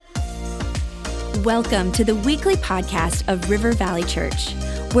Welcome to the weekly podcast of River Valley Church.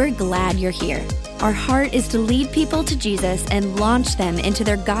 We're glad you're here. Our heart is to lead people to Jesus and launch them into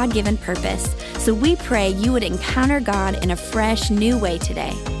their God-given purpose. So we pray you would encounter God in a fresh, new way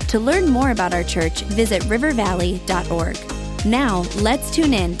today. To learn more about our church, visit rivervalley.org. Now, let's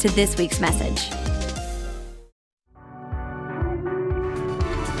tune in to this week's message.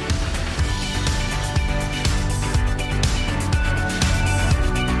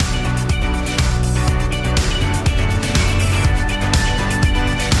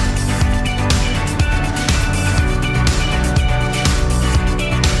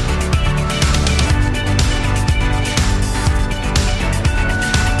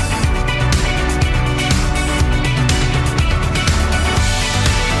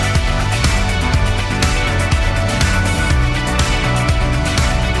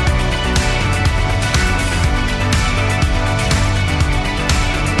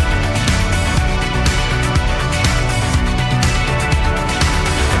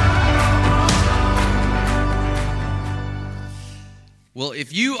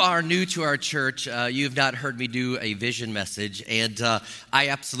 If you are new to our church, you have not heard me do a vision message, and I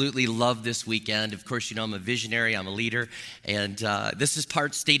absolutely love this weekend. Of course, you know I'm a visionary, I'm a leader, and this is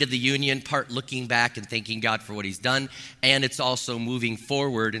part State of the Union, part looking back and thanking God for what He's done, and it's also moving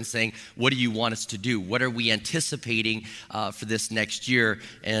forward and saying, what do you want us to do? What are we anticipating for this next year?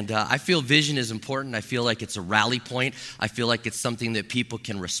 And I feel vision is important. I feel like it's a rally point. I feel like it's something that people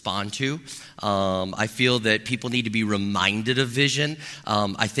can respond to. I feel that people need to be reminded of vision.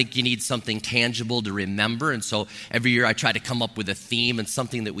 I think you need something tangible to remember, and so every year I try to come up with a theme and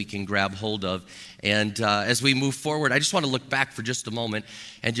something that we can grab hold of. And as we move forward, I just want to look back for just a moment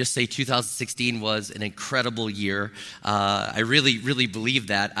and just say 2016 was an incredible year. I really, really believe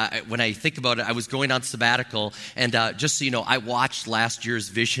that. When I think about it, I was going on sabbatical, and just so you know, I watched last year's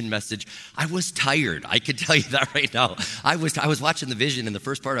vision message. I was tired. I can tell you that right now. I was watching the vision, and the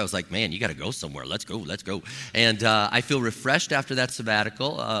first part I was like, man, you got to go somewhere. Let's go. And I feel refreshed after that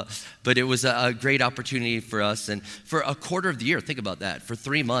sabbatical, but it was a great opportunity for us. And for a quarter of the year, think about that. For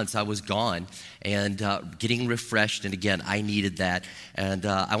 3 months, I was gone and getting refreshed. And again, I needed that. And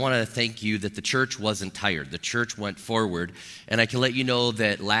I want to thank you that the church wasn't tired. The church went forward. And I can let you know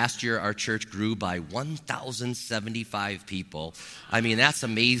that last year, our church grew by 1,075 people. I mean, that's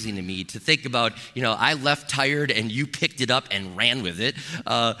amazing to me to think about. You know, I left tired and you picked it up and ran with it.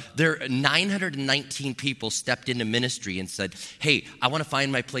 919 people stepped into ministry and said, hey, I want to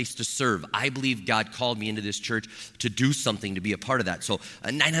find my place to serve. I believe God called me into this church to do something, to be a part of that. So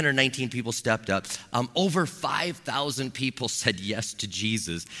 919 people stepped up. Over 5,000 people said yes to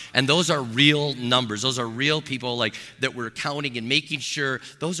Jesus. And those are real numbers. Those are real people like that we're counting and making sure.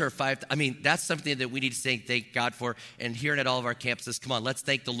 Those are that's something that we need to thank God for. And here at all of our campuses, come on, let's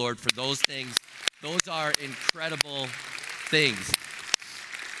thank the Lord for those things. Those are incredible things.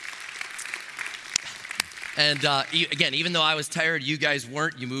 And again, even though I was tired, you guys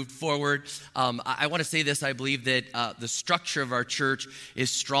weren't. You moved forward. I want to say this. I believe that the structure of our church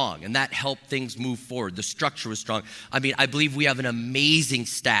is strong, and that helped things move forward. The structure was strong. I mean, I believe we have an amazing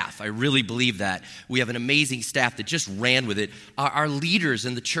staff. I really believe that. We have an amazing staff that just ran with it. Our leaders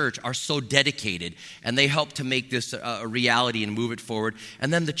in the church are so dedicated, and they help to make this a reality and move it forward.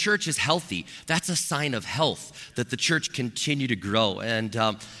 And then the church is healthy. That's a sign of health, that the church continue to grow. And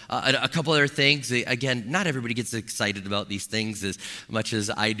a couple other things. Again, not everybody gets excited about these things as much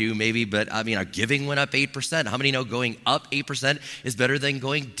as I do, maybe, but I mean, our giving went up 8%. How many know going up 8% is better than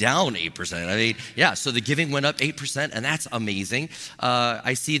going down 8%? I mean, yeah, so the giving went up 8%, and that's amazing.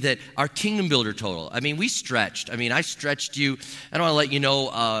 I see that our Kingdom Builder total, I mean, we stretched. I mean, I stretched you. I want to let you know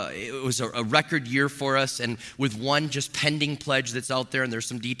it was a record year for us, and with one just pending pledge that's out there, and there's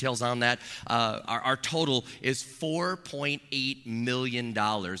some details on that, our total is $4.8 million.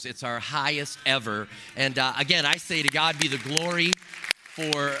 It's our highest ever, and again, I say to God be the glory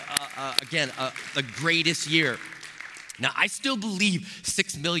for, the greatest year. Now, I still believe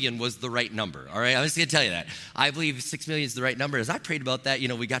 6 million was the right number, all right? I'm just going to tell you that. I believe 6 million is the right number. As I prayed about that,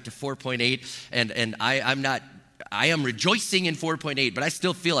 we got to 4.8, and I am rejoicing in 4.8, but I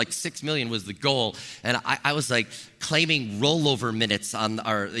still feel like 6 million was the goal. And I was like claiming rollover minutes on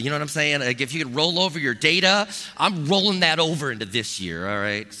our, you know what I'm saying? Like if you could roll over your data, I'm rolling that over into this year, all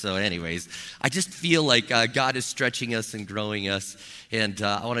right? So anyways, I just feel like God is stretching us and growing us. And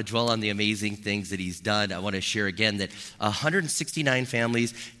I want to dwell on the amazing things that He's done. I want to share again that 169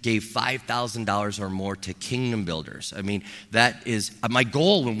 families gave $5,000 or more to Kingdom Builders. I mean, that is my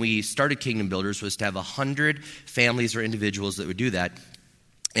goal when we started Kingdom Builders was to have 100 families or individuals that would do that.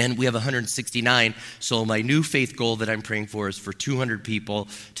 And we have 169. So my new faith goal that I'm praying for is for 200 people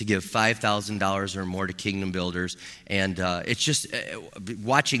to give $5,000 or more to Kingdom Builders. And it's just,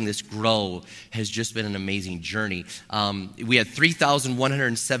 watching this grow has just been an amazing journey. We had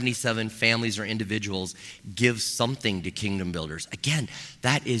 3,177 families or individuals give something to Kingdom Builders. Again,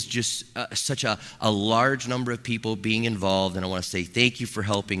 that is just such a large number of people being involved. And I want to say thank you for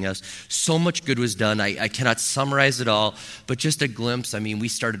helping us. So much good was done. I cannot summarize it all, but just a glimpse. I mean, we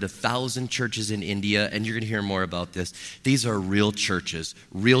started 1,000 churches in India, and you're going to hear more about this. These are real churches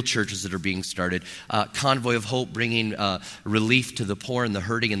that are being started. Convoy of Hope, bringing relief to the poor and the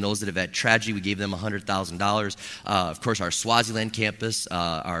hurting and those that have had tragedy. We gave them $100,000. Of course, our Swaziland campus,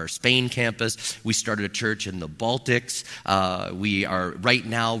 our Spain campus. We started a church in the Baltics. We are right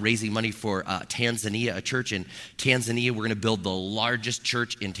now raising money for Tanzania, a church in Tanzania. We're going to build the largest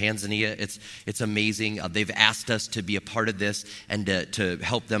church in Tanzania. It's amazing. They've asked us to be a part of this and to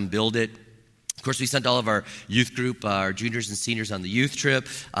help them build it. Of course, we sent all of our youth group, our juniors and seniors on the youth trip.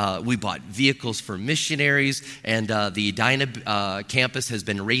 We bought vehicles for missionaries, and the Edina campus has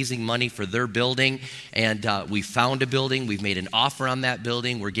been raising money for their building, and we found a building. We've made an offer on that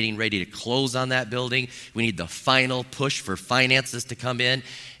building. We're getting ready to close on that building. We need the final push for finances to come in,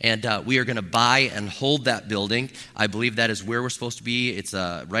 and we are going to buy and hold that building. I believe that is where we're supposed to be. It's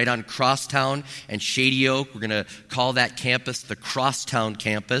right on Crosstown and Shady Oak. We're going to call that campus the Crosstown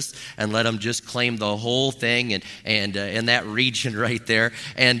campus and let them just claim the whole thing and in that region right there.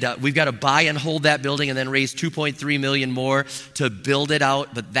 And we've got to buy and hold that building and then raise $2.3 million more to build it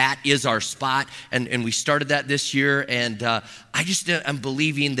out. But that is our spot, and we started that this year. And I'm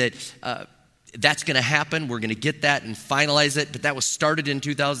believing that that's going to happen. We're going to get that and finalize it. But that was started in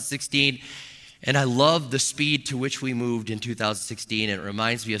 2016. And I love the speed to which we moved in 2016. And it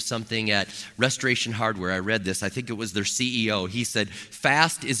reminds me of something at Restoration Hardware. I read this. I think it was their CEO. He said,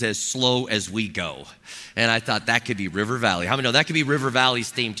 fast is as slow as we go. And I thought that could be River Valley. How many know that could be River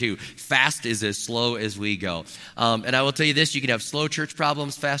Valley's theme too? Fast is as slow as we go. And I will tell you this, you can have slow church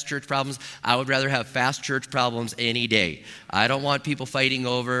problems, fast church problems. I would rather have fast church problems any day. I don't want people fighting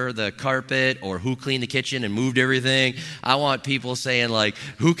over the carpet or who cleaned the kitchen and moved everything. I want people saying like,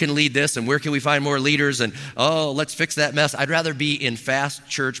 who can lead this and where can we find more leaders, and let's fix that mess. I'd rather be in fast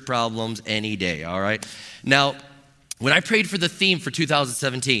church problems any day, all right? Now, when I prayed for the theme for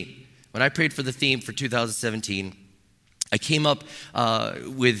 2017, I came up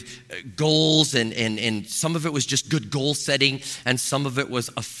with goals, and some of it was just good goal setting, and some of it was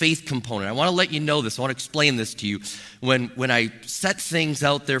a faith component. I want to let you know this. I want to explain this to you. When I set things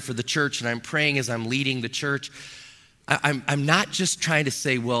out there for the church, and I'm praying as I'm leading the church, I'm not just trying to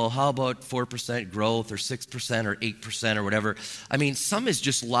say, well, how about 4% growth or 6% or 8% or whatever. I mean, some is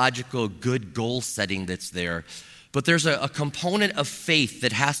just logical, good goal setting that's there. But there's a component of faith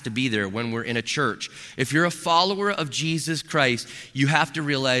that has to be there when we're in a church. If you're a follower of Jesus Christ, you have to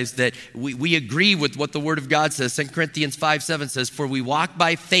realize that we agree with what the Word of God says. 2 Corinthians 5:7 says, for we walk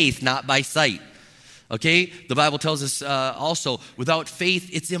by faith, not by sight. Okay? The Bible tells us also, without faith,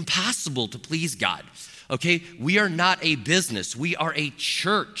 it's impossible to please God. Okay, we are not a business. We are a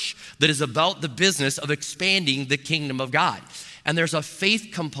church that is about the business of expanding the kingdom of God. And there's a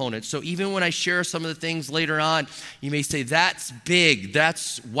faith component. So even when I share some of the things later on, you may say, that's big,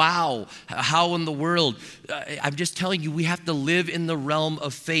 that's wow, how in the world? I'm just telling you, we have to live in the realm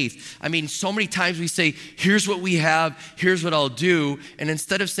of faith. I mean, so many times we say, here's what we have, here's what I'll do. And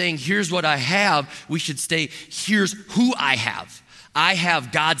instead of saying, here's what I have, we should say, here's who I have. I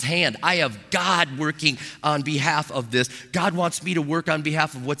have God's hand. I have God working on behalf of this. God wants me to work on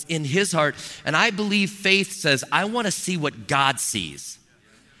behalf of what's in his heart. And I believe faith says, I want to see what God sees.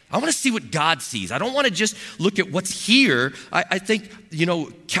 I want to see what God sees. I don't want to just look at what's here. I think,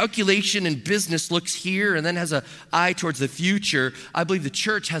 calculation in business looks here and then has an eye towards the future. I believe the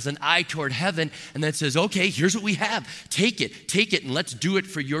church has an eye toward heaven and then says, okay, here's what we have. Take it, and let's do it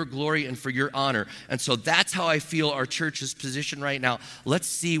for your glory and for your honor. And so that's how I feel our church is positioned right now. Let's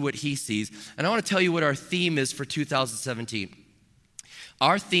see what he sees. And I want to tell you what our theme is for 2017.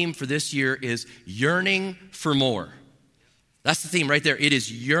 Our theme for this year is yearning for more. That's the theme right there. It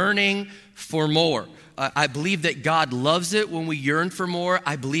is yearning for more. I believe that God loves it when we yearn for more.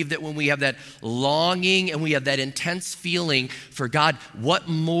 I believe that when we have that longing and we have that intense feeling for God, what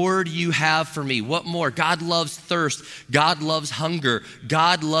more do you have for me? What more? God loves thirst. God loves hunger.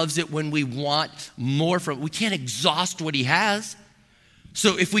 God loves it when we want more from it. We can't exhaust what he has.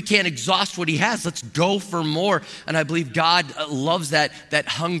 So if we can't exhaust what he has, let's go for more. And I believe God loves that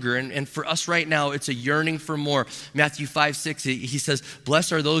hunger. And for us right now, it's a yearning for more. Matthew 5:6, he says,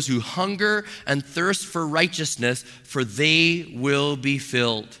 blessed are those who hunger and thirst for righteousness, for they will be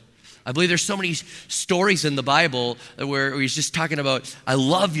filled. I believe there's so many stories in the Bible where he's just talking about, I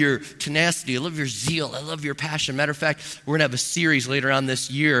love your tenacity, I love your zeal, I love your passion. Matter of fact, we're going to have a series later on this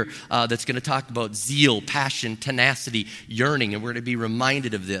year that's going to talk about zeal, passion, tenacity, yearning, and we're going to be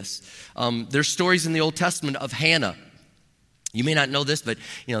reminded of this. There's stories in the Old Testament of Hannah. You may not know this, but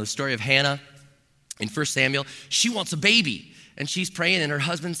the story of Hannah in 1 Samuel, she wants a baby. And she's praying, and her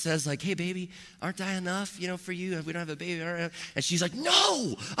husband says, like, hey, baby, aren't I enough, for you? If we don't have a baby. And she's like,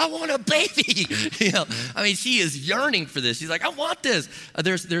 no, I want a baby. She is yearning for this. She's like, I want this.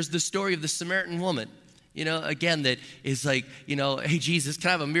 There's the story of the Samaritan woman, again, that is like, hey, Jesus, can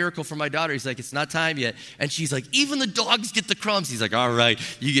I have a miracle for my daughter? He's like, it's not time yet. And she's like, even the dogs get the crumbs. He's like, all right,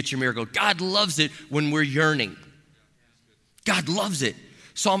 you get your miracle. God loves it when we're yearning. God loves it.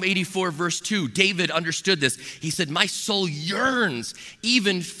 Psalm 84, verse 2, David understood this. He said, my soul yearns,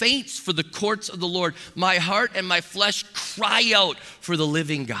 even faints for the courts of the Lord. My heart and my flesh cry out for the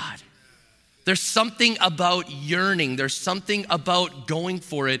living God. There's something about yearning. There's something about going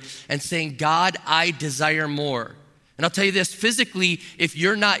for it and saying, God, I desire more. And I'll tell you this, physically, if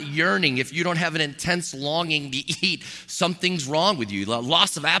you're not yearning, if you don't have an intense longing to eat, something's wrong with you.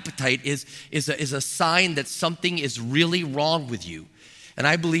 Loss of appetite is a sign that something is really wrong with you. And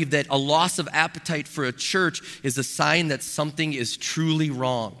I believe that a loss of appetite for a church is a sign that something is truly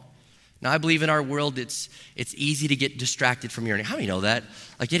wrong. Now, I believe in our world, it's easy to get distracted from yearning. How do you know that?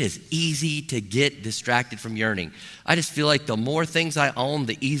 Like, it is easy to get distracted from yearning. I just feel like the more things I own,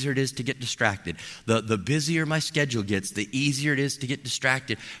 the easier it is to get distracted. The busier my schedule gets, the easier it is to get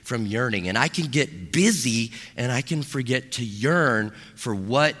distracted from yearning. And I can get busy, and I can forget to yearn for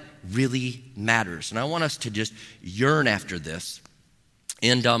what really matters. And I want us to just yearn after this.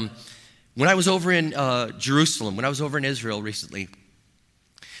 And when I was over in Jerusalem, when I was over in Israel recently,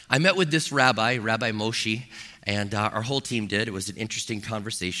 I met with this Rabbi Moshe, and our whole team did. It was an interesting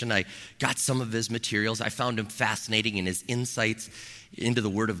conversation. I got some of his materials. I found him fascinating, and his insights into the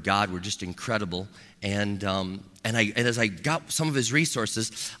Word of God were just incredible. And as I got some of his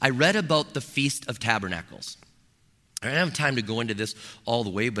resources, I read about the Feast of Tabernacles. I don't have time to go into this all the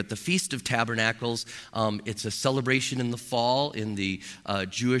way, but the Feast of Tabernacles, it's a celebration in the fall in the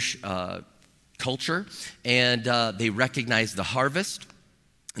Jewish culture, and they recognize the harvest.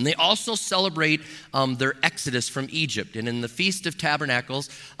 And they also celebrate their exodus from Egypt. And in the Feast of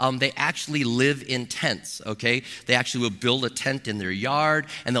Tabernacles, they actually live in tents, okay? They actually will build a tent in their yard,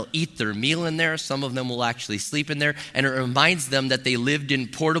 and they'll eat their meal in there. Some of them will actually sleep in there. And it reminds them that they lived in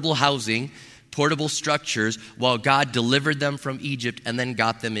portable housing, portable structures, while God delivered them from Egypt and then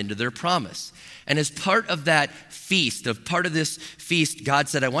got them into their promise. And as part of that feast, God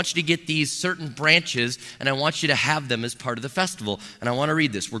said, I want you to get these certain branches, and I want you to have them as part of the festival. And I want to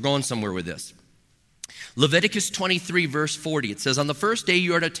read this. We're going somewhere with this. Leviticus 23, verse 40, it says, on the first day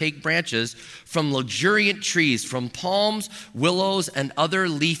you are to take branches from luxuriant trees, from palms, willows, and other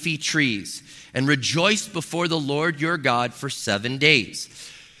leafy trees, and rejoice before the Lord your God for 7 days.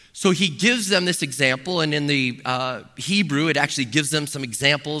 So he gives them this example, and in the Hebrew, it actually gives them some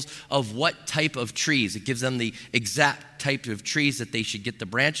examples of what type of trees. It gives them the exact type of trees that they should get the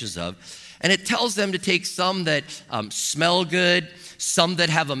branches of. And it tells them to take some that smell good, some that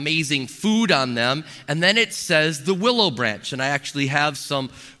have amazing food on them, and then it says the willow branch. And I actually have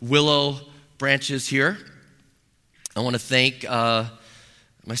some willow branches here. I want to thank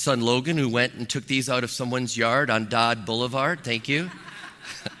my son Logan, who went and took these out of someone's yard on Dodd Boulevard. Thank you.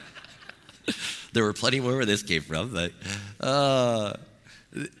 There were plenty more where this came from, but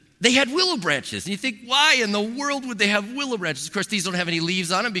they had willow branches. And you think, why in the world would they have willow branches? Of course, these don't have any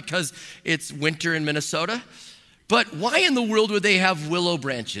leaves on them because it's winter in Minnesota. But why in the world would they have willow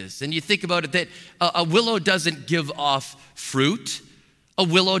branches? And you think about it, that a willow doesn't give off fruit. A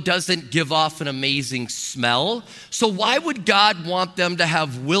willow doesn't give off an amazing smell. So why would God want them to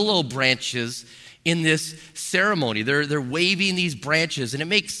have willow branches in this ceremony? They're waving these branches, and it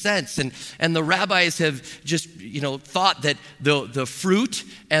makes sense. And the rabbis have just, thought that the fruit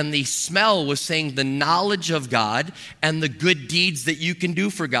and the smell was saying the knowledge of God and the good deeds that you can do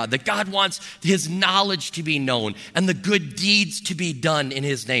for God. That God wants his knowledge to be known and the good deeds to be done in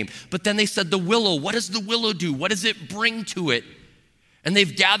his name. But then they said the willow, what does the willow do? What does it bring to it? And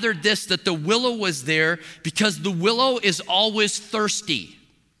they've gathered this, that the willow was there because the willow is always thirsty.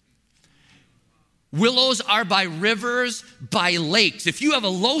 Willows are by rivers, by lakes. If you have a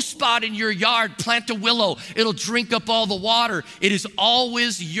low spot in your yard, plant a willow. It'll drink up all the water. It is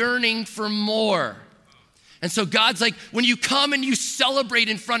always yearning for more. And so God's like, when you come and you celebrate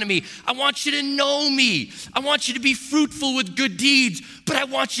in front of me, I want you to know me. I want you to be fruitful with good deeds, but I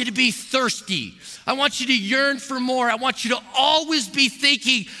want you to be thirsty. I want you to yearn for more. I want you to always be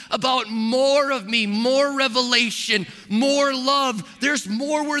thinking about more of me, more revelation, more love. There's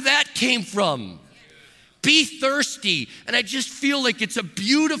more where that came from. Be thirsty. And I just feel like it's a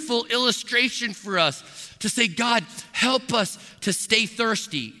beautiful illustration for us to say, God, help us to stay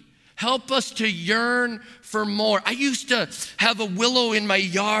thirsty. Help us to yearn for more. I used to have a willow in my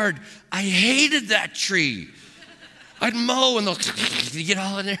yard. I hated that tree. I'd mow and they'll get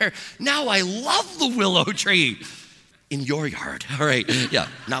all in there. Now I love the willow tree. In your yard. All right. Yeah,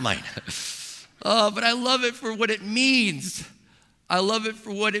 not mine. But I love it for what it means. I love it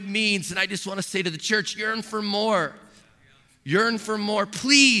for what it means. And I just want to say to the church, yearn for more. Yearn for more.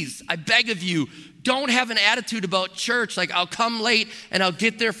 Please, I beg of you, don't have an attitude about church like I'll come late and I'll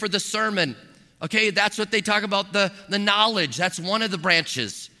get there for the sermon. Okay, that's what they talk about, the knowledge. That's one of the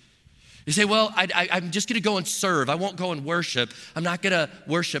branches. You say, well, I'm just going to go and serve. I won't go and worship. I'm not going to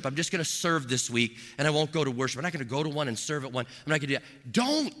worship. I'm just going to serve this week, and I won't go to worship. I'm not going to go to one and serve at one. I'm not going to do that.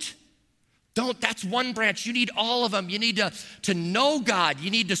 Don't. That's one branch. You need all of them. You need to know God. You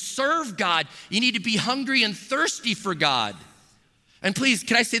need to serve God. You need to be hungry and thirsty for God. And please,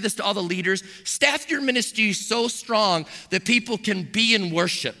 can I say this to all the leaders? Staff your ministry so strong that people can be in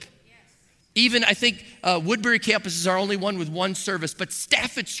worship. Even, I think, Woodbury campus is our only one with one service, but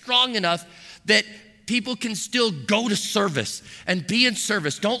staff it strong enough that people can still go to service and be in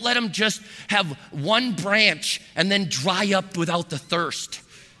service. Don't let them just have one branch and then dry up without the thirst.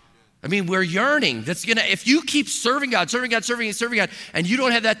 I mean, we're yearning. If you keep serving God, and you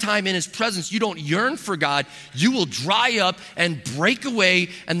don't have that time in His presence, you don't yearn for God, you will dry up and break away,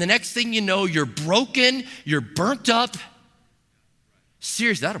 and the next thing you know, you're broken, you're burnt up.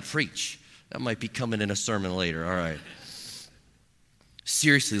 Seriously, that'll preach. That might be coming in a sermon later, all right.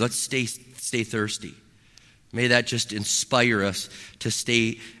 Seriously, let's stay thirsty. May that just inspire us to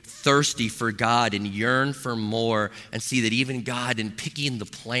stay thirsty for God and yearn for more, and see that even God, in picking the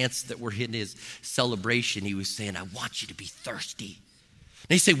plants that were in His celebration, He was saying, I want you to be thirsty.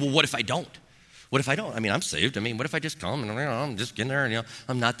 And you say, well, what if I don't? What if I don't? I mean, I'm saved. I mean, what if I just come and I'm just getting there and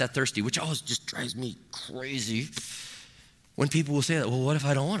I'm not that thirsty, which always just drives me crazy. When people will say that, well, what if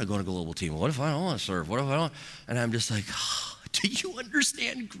I don't want to go to global team? What if I don't want to serve? What if I don't? And I'm just like, do you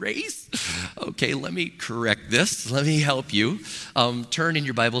understand grace? Okay, let me correct this. Let me help you. Turn in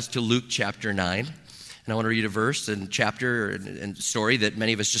your Bibles to Luke chapter 9. And I want to read a verse and chapter and story that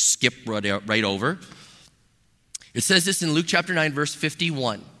many of us just skip right over. It says this in Luke chapter 9, verse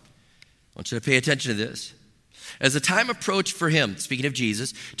 51. I want you to pay attention to this. As the time approached for him, speaking of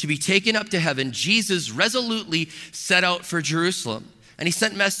Jesus, to be taken up to heaven, Jesus resolutely set out for Jerusalem. And he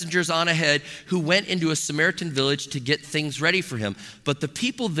sent messengers on ahead who went into a Samaritan village to get things ready for him. But the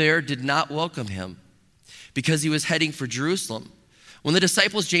people there did not welcome him because he was heading for Jerusalem. When the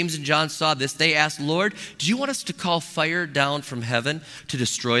disciples James and John saw this, they asked, Lord, do you want us to call fire down from heaven to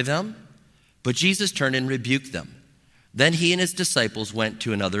destroy them? But Jesus turned and rebuked them. Then he and his disciples went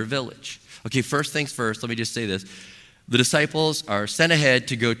to another village. Okay, first things first, let me just say this. The disciples are sent ahead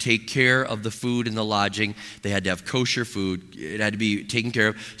to go take care of the food and the lodging. They had to have kosher food. It had to be taken care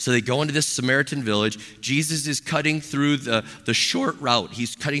of. So they go into this Samaritan village. Jesus is cutting through the short route.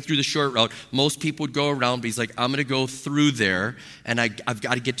 He's cutting through the short route. Most people would go around, but he's like, I'm going to go through there, and I've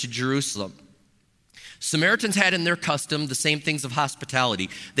got to get to Jerusalem. Samaritans had in their custom the same things of hospitality.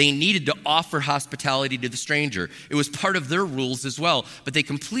 They needed to offer hospitality to the stranger. It was part of their rules as well, but they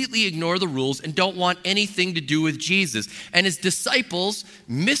completely ignore the rules and don't want anything to do with Jesus. And his disciples,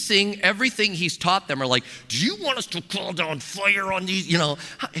 missing everything he's taught them, are like, do you want us to call down fire on these?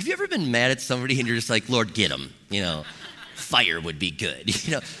 Have you ever been mad at somebody and you're just like, Lord, get them, fire would be good,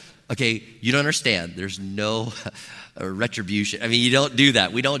 Okay, you don't understand. There's no retribution. I mean, you don't do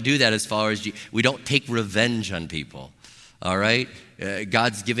that. We don't do that as far as we don't take revenge on people, all right?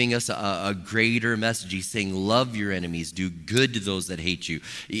 God's giving us a greater message. He's saying, love your enemies, do good to those that hate you.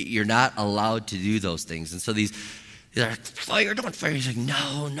 You're not allowed to do those things. And so they're like, fire, don't fire. He's like,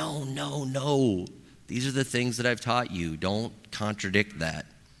 no. These are the things that I've taught you. Don't contradict that.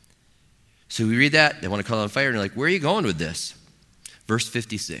 So we read that. They want to call on fire. And they're like, where are you going with this? Verse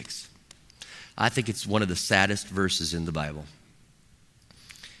 56. I think it's one of the saddest verses in the Bible.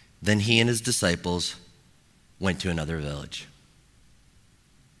 Then he and his disciples went to another village.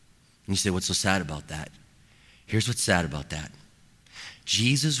 And you say, what's so sad about that? Here's what's sad about that.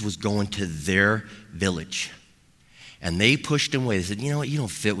 Jesus was going to their village. And they pushed him away. They said, you know what? You don't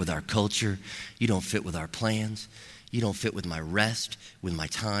fit with our culture. You don't fit with our plans. You don't fit with my rest, with my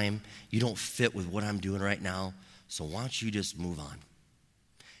time. You don't fit with what I'm doing right now. So why don't you just move on?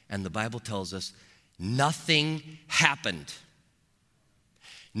 And the Bible tells us nothing happened.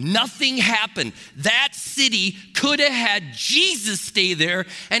 Nothing happened. That city could have had Jesus stay there,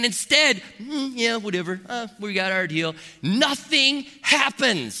 and instead, yeah, whatever, we got our deal. Nothing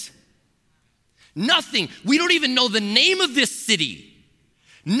happens. Nothing. We don't even know the name of this city.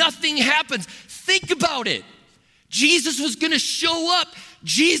 Nothing happens. Think about it. Jesus was going to show up.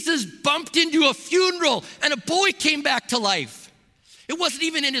 Jesus bumped into a funeral, and a boy came back to life. It wasn't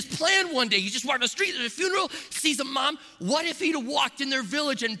even in his plan one day. He just walked on the street at a funeral, sees a mom. What if he'd have walked in their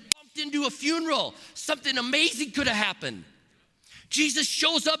village and bumped into a funeral? Something amazing could have happened. Jesus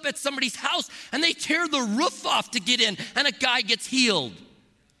shows up at somebody's house, and they tear the roof off to get in, and a guy gets healed.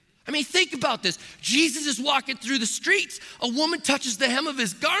 I mean, think about this. Jesus is walking through the streets. A woman touches the hem of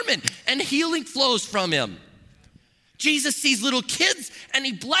his garment, and healing flows from him. Jesus sees little kids, and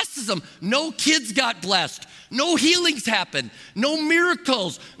he blesses them. No kids got blessed. No healings happened. No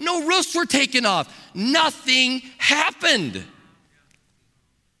miracles. No roofs were taken off. Nothing happened.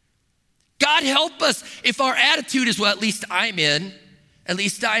 God help us if our attitude is, well, at least I'm in. At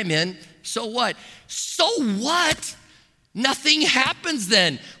least I'm in. So what? So what? Nothing happens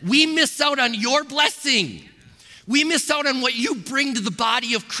then. We miss out on your blessing. We miss out on what you bring to the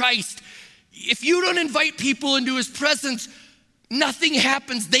body of Christ. If you don't invite people into his presence, nothing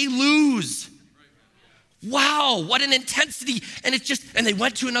happens. They lose. Wow, what an intensity. And they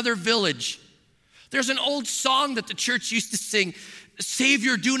went to another village. There's an old song that the church used to sing,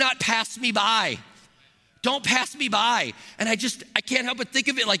 Savior, do not pass me by. Don't pass me by. And I can't help but think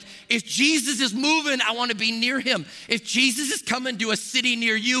of it like, if Jesus is moving, I want to be near him. If Jesus is coming to a city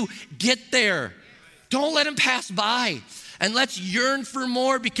near you, get there. Don't let him pass by. And let's yearn for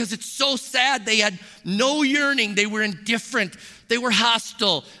more, because it's so sad. They had no yearning. They were indifferent. They were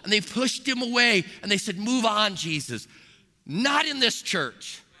hostile. And they pushed him away. And they said, move on, Jesus. Not in this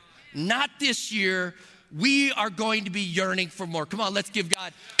church. Not this year. We are going to be yearning for more. Come on, let's give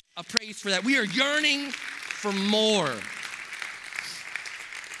God a praise for that. We are yearning for more.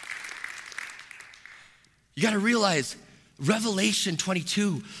 You got to realize, Revelation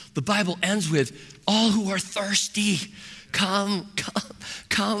 22, the Bible ends with, all who are thirsty, come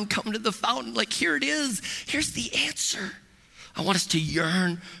to the fountain. Like, here it is. Here's the answer. I want us to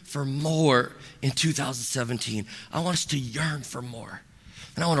yearn for more in 2017. I want us to yearn for more.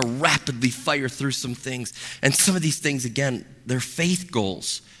 And I want to rapidly fire through some things. And some of these things, again, they're faith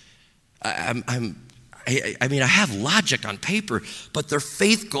goals. I mean, I have logic on paper, but they're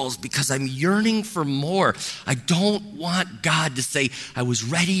faith goals because I'm yearning for more. I don't want God to say, I was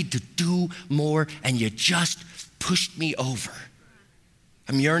ready to do more and you just pushed me over.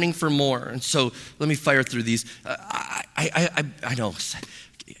 I'm yearning for more. And so let me fire through these. I know.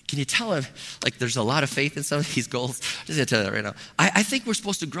 Can you tell him, like, there's a lot of faith in some of these goals? I'm just going to tell you that right now. I think we're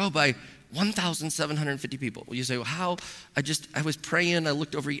supposed to grow by 1,750 people. Well, you say, well, how? I was praying.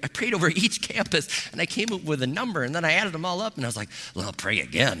 I prayed over each campus, and I came up with a number, and then I added them all up, and I was like, well, I'll pray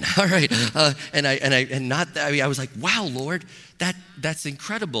again. All right. I was like, wow, Lord, that's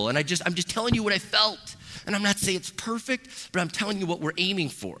incredible. And I'm just telling you what I felt. And I'm not saying it's perfect, but I'm telling you what we're aiming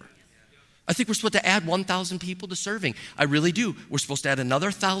for. I think we're supposed to add 1,000 people to serving. I really do. We're supposed to add another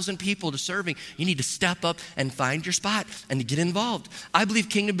 1,000 people to serving. You need to step up and find your spot and to get involved. I believe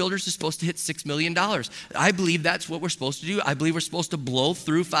Kingdom Builders is supposed to hit $6 million. I believe that's what we're supposed to do. I believe we're supposed to blow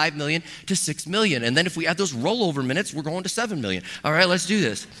through $5 million to $6 million. And then if we add those rollover minutes, we're going to $7 million. All right, let's do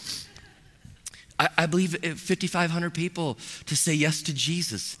this. I believe 5,500 people to say yes to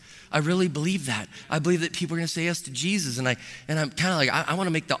Jesus. I really believe that. I believe that people are going to say yes to Jesus. And I'm kind of like, I want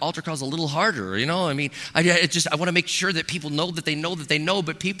to make the altar calls a little harder, you know? I mean, I want to make sure that people know that they know that they know,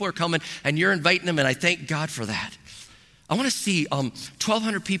 but people are coming and you're inviting them, and I thank God for that. I want to see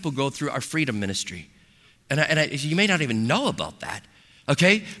 1,200 people go through our freedom ministry. And you may not even know about that.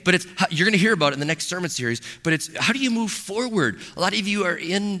 Okay, but you're going to hear about it in the next sermon series, but it's how do you move forward? A lot of you are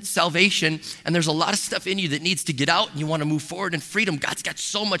in salvation, and there's a lot of stuff in you that needs to get out, and you want to move forward in freedom. God's got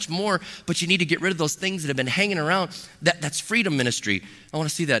so much more, but you need to get rid of those things that have been hanging around. That's freedom ministry. I want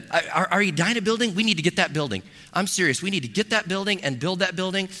to see that. Are you dying a building? We need to get that building. I'm serious. We need to get that building and build that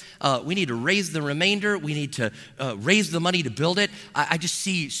building. We need to raise the remainder. We need to raise the money to build it. I just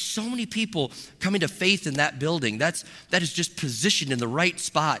see so many people coming to faith in that building. That is just positioned in the right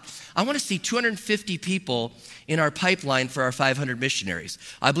spot. I want to see 250 people in our pipeline for our 500 missionaries.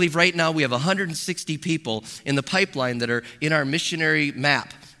 I believe right now we have 160 people in the pipeline that are in our missionary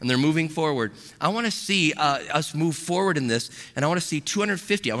map, and they're moving forward. I want to see us move forward in this, and I want to see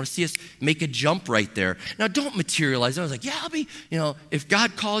 250. I want to see us make a jump right there. Now, don't materialize. I was like, yeah, I'll be, if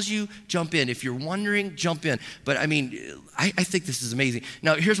God calls you, jump in. If you're wondering, jump in. But I mean, I think this is amazing.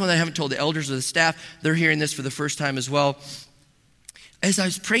 Now, here's one that I haven't told the elders or the staff. They're hearing this for the first time as well. As I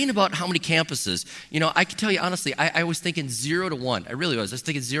was praying about how many campuses, I can tell you honestly, I was thinking 0 to 1. I really was. I was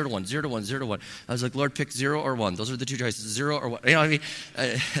thinking 0 to 1, 0 to 1, 0 to 1. I was like, Lord, pick 0 or 1. Those are the two choices, 0 or 1. You know what I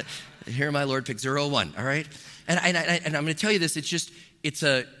mean? Here, my Lord, pick 0 or 1, all right? And I'm going to tell you this, I just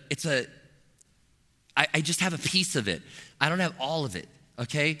have a piece of it. I don't have all of it,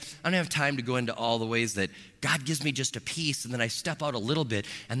 okay? I don't have time to go into all the ways that God gives me just a piece, and then I step out a little bit,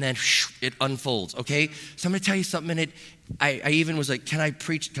 and then it unfolds, okay? So I'm going to tell you something, and I even was like, can I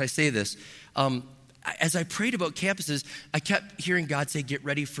preach, can I say this? As I prayed about campuses, I kept hearing God say, get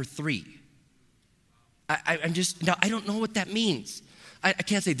ready for 3. Now I don't know what that means. I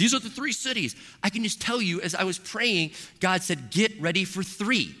can't say, these are the 3 cities. I can just tell you, as I was praying, God said, get ready for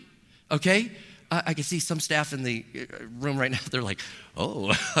 3, okay? I can see some staff in the room right now, they're like,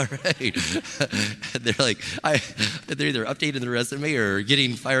 oh, all right. They're like, they're either updating their resume or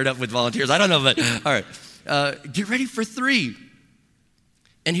getting fired up with volunteers. I don't know, but all right. Get ready for 3.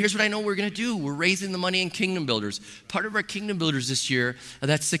 And here's what I know we're going to do. We're raising the money in Kingdom Builders. Part of our Kingdom Builders this year,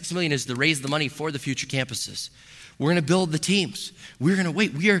 that $6 million, is to raise the money for the future campuses. We're going to build the teams. We're going to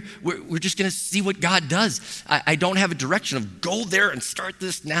wait. We're just going to see what God does. I don't have a direction of go there and start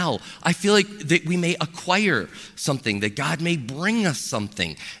this now. I feel like that we may acquire something, that God may bring us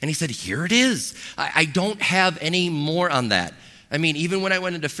something. And he said, here it is. I don't have any more on that. I mean, even when I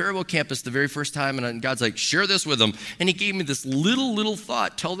went into Faribault campus the very first time, and God's like, share this with them. And he gave me this little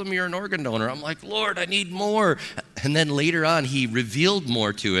thought. Tell them you're an organ donor. I'm like, Lord, I need more. And then later on, he revealed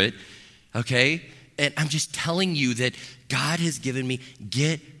more to it, okay? And I'm just telling you that God has given me,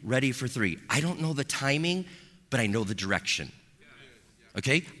 get ready for 3. I don't know the timing, but I know the direction.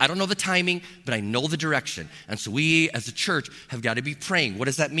 Okay? I don't know the timing, but I know the direction. And so we as a church have got to be praying. What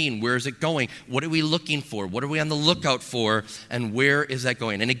does that mean? Where is it going? What are we looking for? What are we on the lookout for? And where is that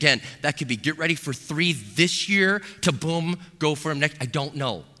going? And again, that could be get ready for 3 this year to boom, go for them next. I don't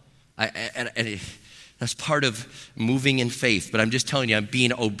know. That's part of moving in faith. But I'm just telling you, I'm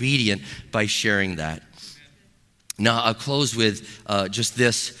being obedient by sharing that. Now, I'll close with just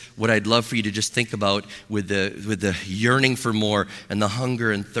this, what I'd love for you to just think about with the yearning for more and the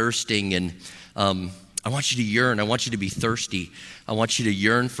hunger and thirsting. And I want you to yearn. I want you to be thirsty. I want you to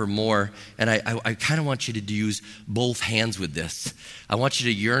yearn for more. And I kind of want you to use both hands with this. I want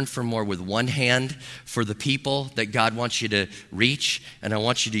you to yearn for more with one hand for the people that God wants you to reach. And I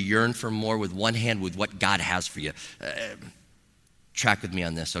want you to yearn for more with one hand with what God has for you. Track with me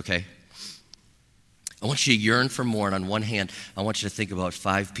on this, okay? I want you to yearn for more, and on one hand, I want you to think about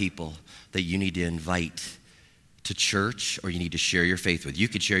 5 people that you need to invite to church or you need to share your faith with. You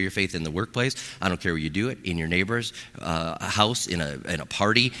could share your faith in the workplace. I don't care where you do it, in your neighbor's house, in a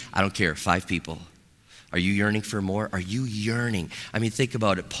party. I don't care. 5 people. Are you yearning for more? Are you yearning? I mean, think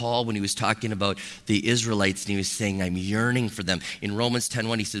about it. Paul, when he was talking about the Israelites, and he was saying, I'm yearning for them. In Romans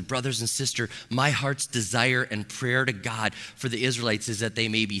 10:1, he says, brothers and sisters, my heart's desire and prayer to God for the Israelites is that they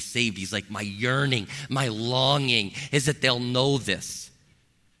may be saved. He's like, my yearning, my longing is that they'll know this.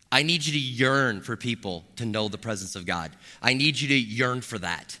 I need you to yearn for people to know the presence of God. I need you to yearn for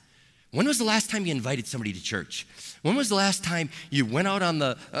that. When was the last time you invited somebody to church? When was the last time you went out on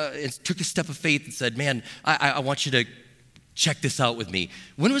and took a step of faith and said, man, I want you to check this out with me?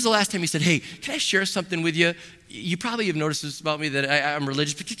 When was the last time you said, hey, can I share something with you? You probably have noticed this about me, that I'm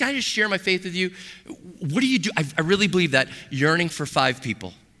religious, but can I just share my faith with you? What do you do? I really believe that. Yearning for 5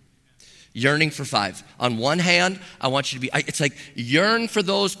 people. Yearning for 5. On one hand, I want you to be, it's like yearn for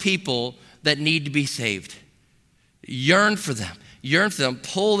those people that need to be saved. Yearn for them. Yearn for them.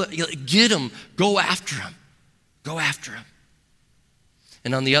 Get them. Go after them. Go after them.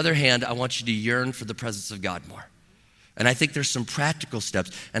 And on the other hand, I want you to yearn for the presence of God more. And I think there's some practical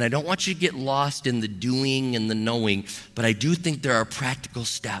steps. And I don't want you to get lost in the doing and the knowing, but I do think there are practical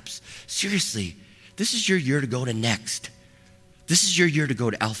steps. Seriously, this is your year to go to Next. This is your year to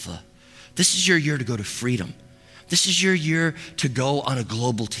go to Alpha. This is your year to go to Freedom. This is your year to go on a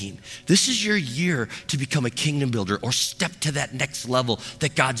global team. This is your year to become a kingdom builder or step to that next level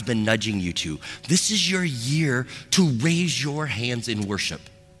that God's been nudging you to. This is your year to raise your hands in worship.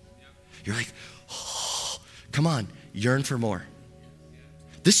 You're like, oh, come on, yearn for more.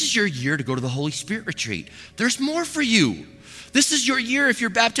 This is your year to go to the Holy Spirit retreat. There's more for you. This is your year. If you're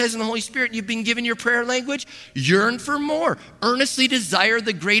baptized in the Holy Spirit and you've been given your prayer language, yearn for more. Earnestly desire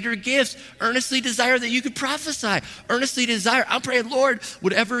the greater gifts. Earnestly desire that you could prophesy. Earnestly desire. I'm praying, Lord,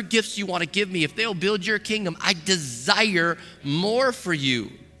 whatever gifts you want to give me, if they'll build your kingdom, I desire more for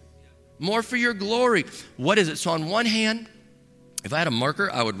you. More for your glory. What is it? So on one hand, if I had a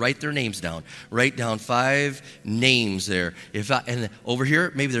marker, I would write their names down. Write down 5 names there. And over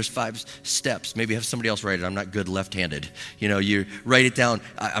here, maybe there's 5 steps. Maybe have somebody else write it. I'm not good left-handed. You write it down.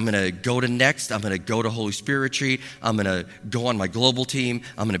 I'm going to go to next. I'm going to go to Holy Spirit retreat. I'm going to go on my global team.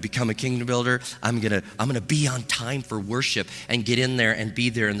 I'm going to become a kingdom builder. I'm going to be on time for worship and get in there and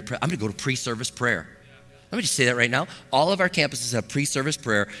be there in the. I'm going to go to pre-service prayer. Let me just say that right now. All of our campuses have pre-service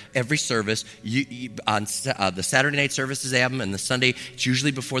prayer every service. On the Saturday night services, they have them, and the Sunday, it's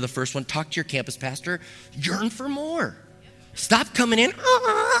usually before the first one. Talk to your campus pastor. Yearn for more. Stop coming in,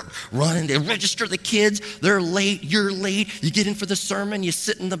 running. They register the kids. They're late. You're late. You get in for the sermon. You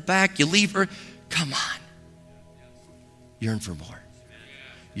sit in the back. You leave her. Come on. Yearn for more.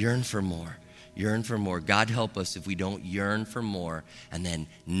 Yearn for more. Yearn for more. God help us if we don't yearn for more and then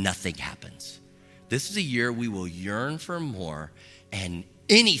nothing happens. This is a year we will yearn for more and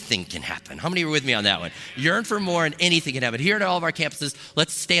anything can happen. How many are with me on that one? Yearn for more and anything can happen. Here at all of our campuses,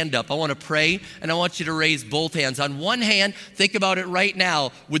 let's stand up. I want to pray and I want you to raise both hands. On one hand, think about it right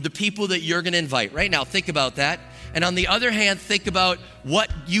now with the people that you're going to invite. Right now, think about that. And on the other hand, think about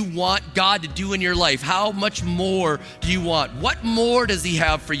what you want God to do in your life. How much more do you want? What more does he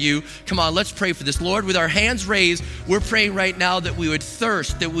have for you? Come on, let's pray for this. Lord, with our hands raised, we're praying right now that we would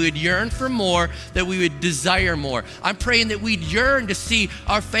thirst, that we would yearn for more, that we would desire more. I'm praying that we'd yearn to see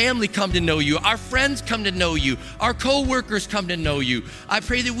our family come to know you, our friends come to know you, our co-workers come to know you. I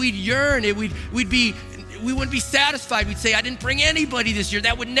pray that we'd yearn, we wouldn't be satisfied. We'd say, I didn't bring anybody this year.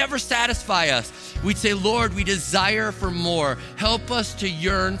 That would never satisfy us. We'd say, Lord, we desire for more. Help us to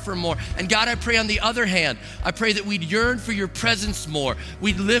yearn for more. And God, I pray on the other hand, I pray that we'd yearn for your presence more.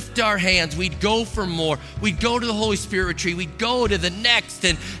 We'd lift our hands. We'd go for more. We'd go to the Holy Spirit retreat. We'd go to the Next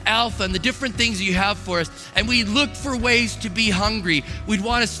and Alpha and the different things you have for us. And we'd look for ways to be hungry. We'd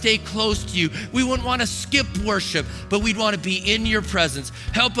want to stay close to you. We wouldn't want to skip worship, but we'd want to be in your presence.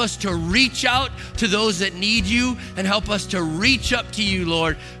 Help us to reach out to those that need you and help us to reach up to you,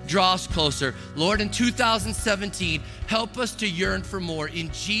 Lord. Draw us closer. Lord, in 2017, help us to yearn for more. In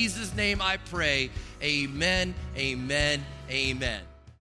Jesus' name I pray. Amen, amen, amen.